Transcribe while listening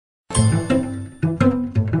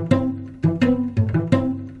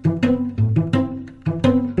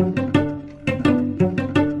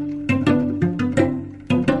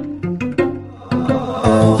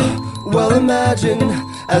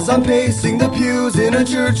as I'm pacing the pews in a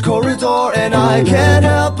church corridor, and I can't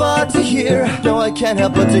help but to hear, no, I can't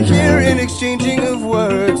help but to hear an exchanging of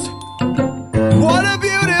words. What a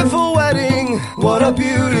beautiful wedding, what a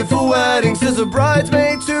beautiful wedding, says a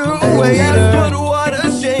bridesmaid to a waiter. Yes, but what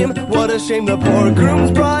a shame, the poor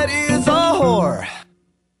groom's bride is a whore.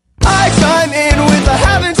 I chime in with a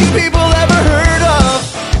haven't you people ever heard of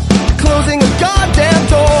closing a goddamn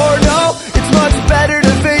door? No, it's much better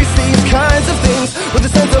to face these kinds of things with a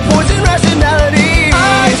sense of poison rationality.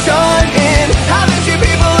 I chime in, haven't you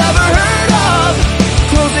people ever heard of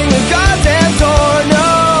closing a goddamn door? No,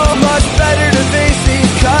 much better to face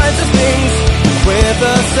these kinds of things with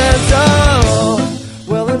a sense of,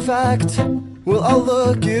 well, in fact, well, I'll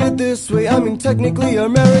look at it this way. I mean, technically our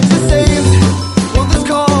marriage is saved. Well, this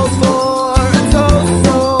calls for